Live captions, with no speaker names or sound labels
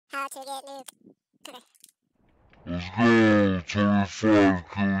How to get Nuke. Okay. Let's go, 25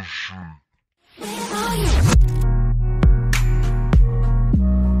 kill streak.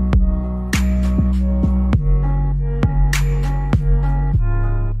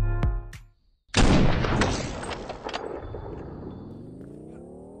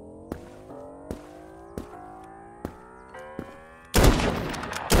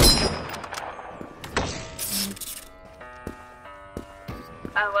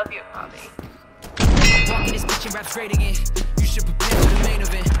 I love you, Bobby. Walking this bitch and rap's great again. You should prepare for the main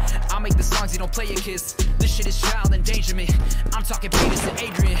event. I'll make the songs you don't play your kids. This shit is child endangerment. I'm talking Penis and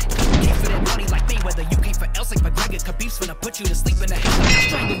Adrian. Came for that money like Mayweather. You came for else like McGregor. Khabib's finna put you to sleep in the head. I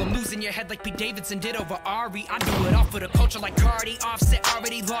strangle them, losing your head like Pete Davidson did over Ari. I do it all for the culture like Cardi. Offset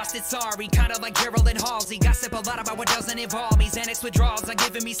already lost it, sorry. Kinda like Gerald and Halsey. Gossip a lot about what doesn't involve me. Xanax withdrawals are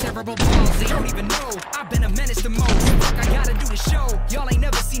giving me cerebral palsy. Don't even know, I've been a menace to most. Fuck, I gotta do the show. Y'all ain't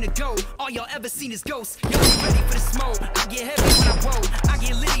never seen a go. All y'all ever seen is ghosts. Y'all ain't ready for the smoke. I get heavy when I roll. I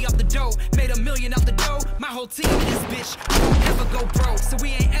get litty off the dough. Made $1 million off the dough. My whole team in this bitch. We won't ever go broke. So we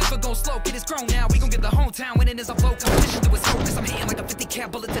ain't ever gon' slow. Kid is grown now. We gon' get the hometown winning as a blow. Competition through its hope. Cause I'm hitting like a 50 cal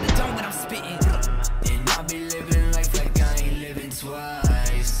bullet to the dome when I'm spitting. And I be living life like I ain't living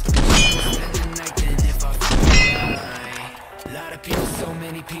twice. Spend the night then if I feel right. A lot of people, so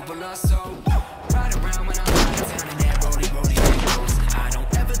many people are so ride around when I'm out of town and that rollie goes. I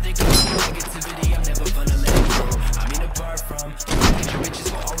don't ever think about negativity, I'm never gonna let it go. I mean apart from your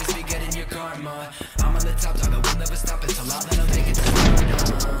riches will always be getting your karma. I'm on the top dog, I will never stop until all that I make it to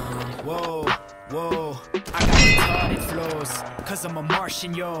stardom. Whoa, whoa, I got retarded flows, cause I'm a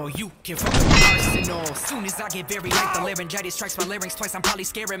Martian, yo. You can fuck with my arsenal. Soon as I get very light, the laryngitis strikes my larynx twice. I'm probably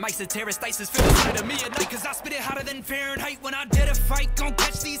scaring mice and terrorists feel inside of me at night. Cause I spit it hotter than Fahrenheit when I did a fight. Gon'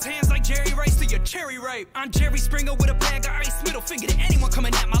 catch these hands like Jerry Rice to your cherry ripe. I'm Jerry Springer with a bag of ice. Middle finger to anyone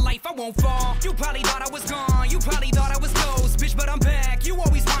coming at my life, I won't fall. You probably thought I was gone, you probably thought I was ghost, bitch, but I'm back. You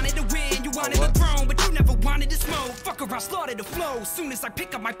always wanted to win, you wanted the throne, but you never wanted to smoke. Fuck around, slaughter the flow. Soon as I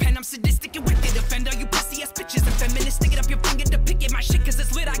pick up my pen, I'm sadistic and wicked. Offender, you pussy ass bitches and feminists. Stick it up your finger to pick it. My shit cause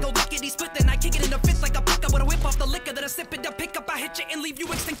it's lit, I go lickety split, then I kick it in the fifth like a pickup with a whip off the liquor that I sip it. I pick up, I hit you and leave you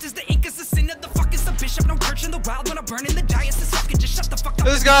extinct as the ink is a sinner. The fuck is a bishop, no church in the wild when I'm burning the diocese. Fuck it, just shut the fuck up.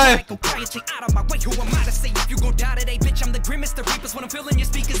 This guy. Go quietly out of my way, who am I to say if you gon' die today, bitch? I'm the grimmest, the reapers when I'm filling your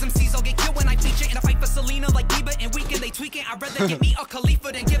speakers. MCs all get killed when I feature in a fight for Selena like Bieber and Weekend. They tweaking, I'd rather get me a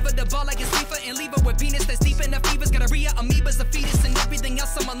Khalifa than give her the ball like it's FIFA and leave her with Venus that's deep in the fevers. Gonorrhea, amoebas, a fetus, and everything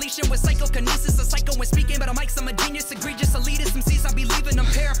else I'm unleashing with psychokinesis. A psycho when speaking, but I'm like some genius, egregious, elitist. MCs, I be leaving them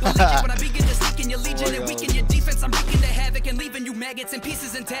paraplegic when I begin to sneak in your legion and weaken your defense. I'm wreaking the havoc and leaving you maggots and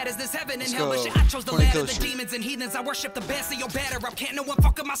pieces and tatters. There's heaven and hell, but shit, I chose the ladder. The demons and heathens, I worship the best of your batter up. Can't no one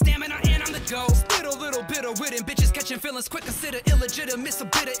fuck with my stamina, and I'm the ghost. Little bit of wit and bitches catching feelings quick. Consider illegitimate, so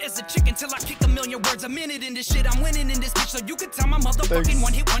bitter as a chicken till I kick 1,000,000 words a minute in this shit. I'm winning in this bitch, so you could tell my motherfucking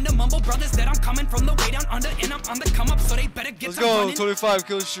one hit wonder mumble brothers that I'm coming from the way down under and I'm on the come up, so they better get to running. Let's go, 25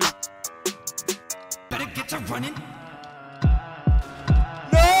 kill streak. Better get to running.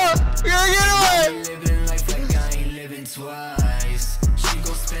 No, we gotta get away. Living life like I ain't living twice. She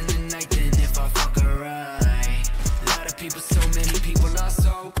gon' spend the night then if I fuck her right. A lot of people, so many people are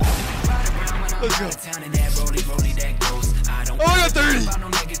so ride around when I'm out of town and that rollie that goes. I don't got 30. about no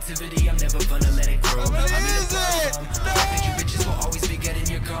negativity, I'm never gonna let it grow. I mean the you bitches will always be getting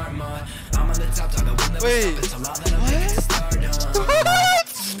your karma. I'm on the top dog, I will never stop until all that I make it to stardom. What?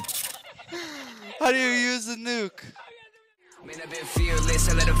 How do you use the nuke? Man, I've been fearless,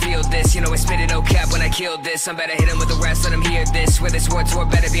 I let him feel this. You know I spit it no cap when I killed this. I'm better hit him with the rest, let him hear this. Where this war tour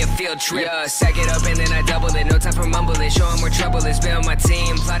better be a field trip. Yeah, sack it up and then I double it. No time for mumbling, show him where trouble is. Be on my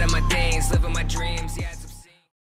team, plotting my things, living my dreams. Yeah.